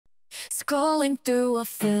Scrolling through a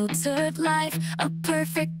filtered life, a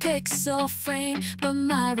perfect pixel frame, but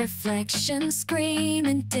my reflection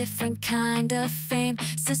screaming different kind of fame.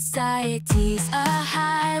 Society's a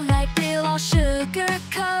highlight reel, all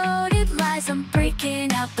sugar-coated lies. I'm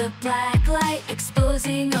breaking out the black light,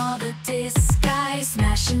 exposing all the disguise.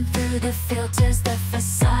 Smashing through the filters, the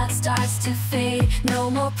facade starts to fade. No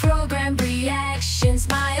more programmed reactions,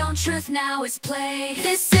 my own truth now is played.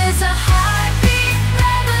 This is a heartbeat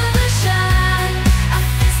revolution, a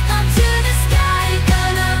fist pump to the sky,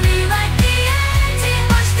 gonna rewrite the ending.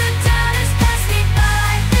 Watch the doubters pass me by.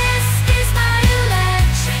 This is my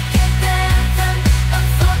electric anthem, a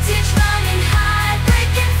voltage running high,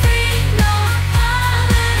 breaking free, no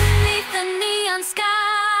underneath the neon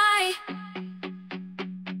sky.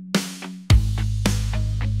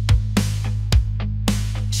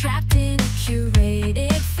 Trapped in a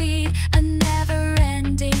curated feed, a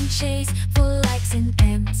never-ending chase for likes and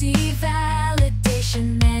empty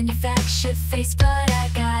validation. Manufactured face, but I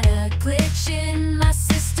got a glitch in my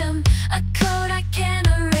system, a code I can't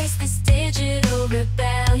erase. This digital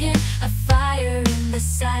rebellion, a fire in the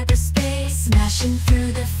cyberspace. Smashing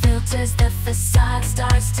through the filters, the facade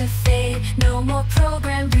starts to fade. No more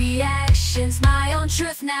programmed reactions, my own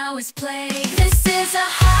truth now is played. This is a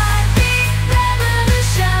heartbeat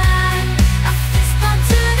revolution, a fist bump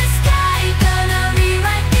to the sky, gonna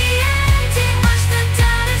rewrite the ending. Watch the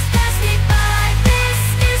doubters pass me by. This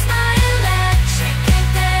is my electric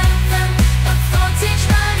anthem, a voltage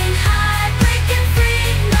running high, breaking free,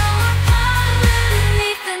 no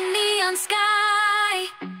underneath the neon sky.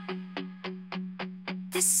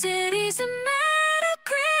 This city's a meta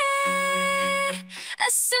grid, a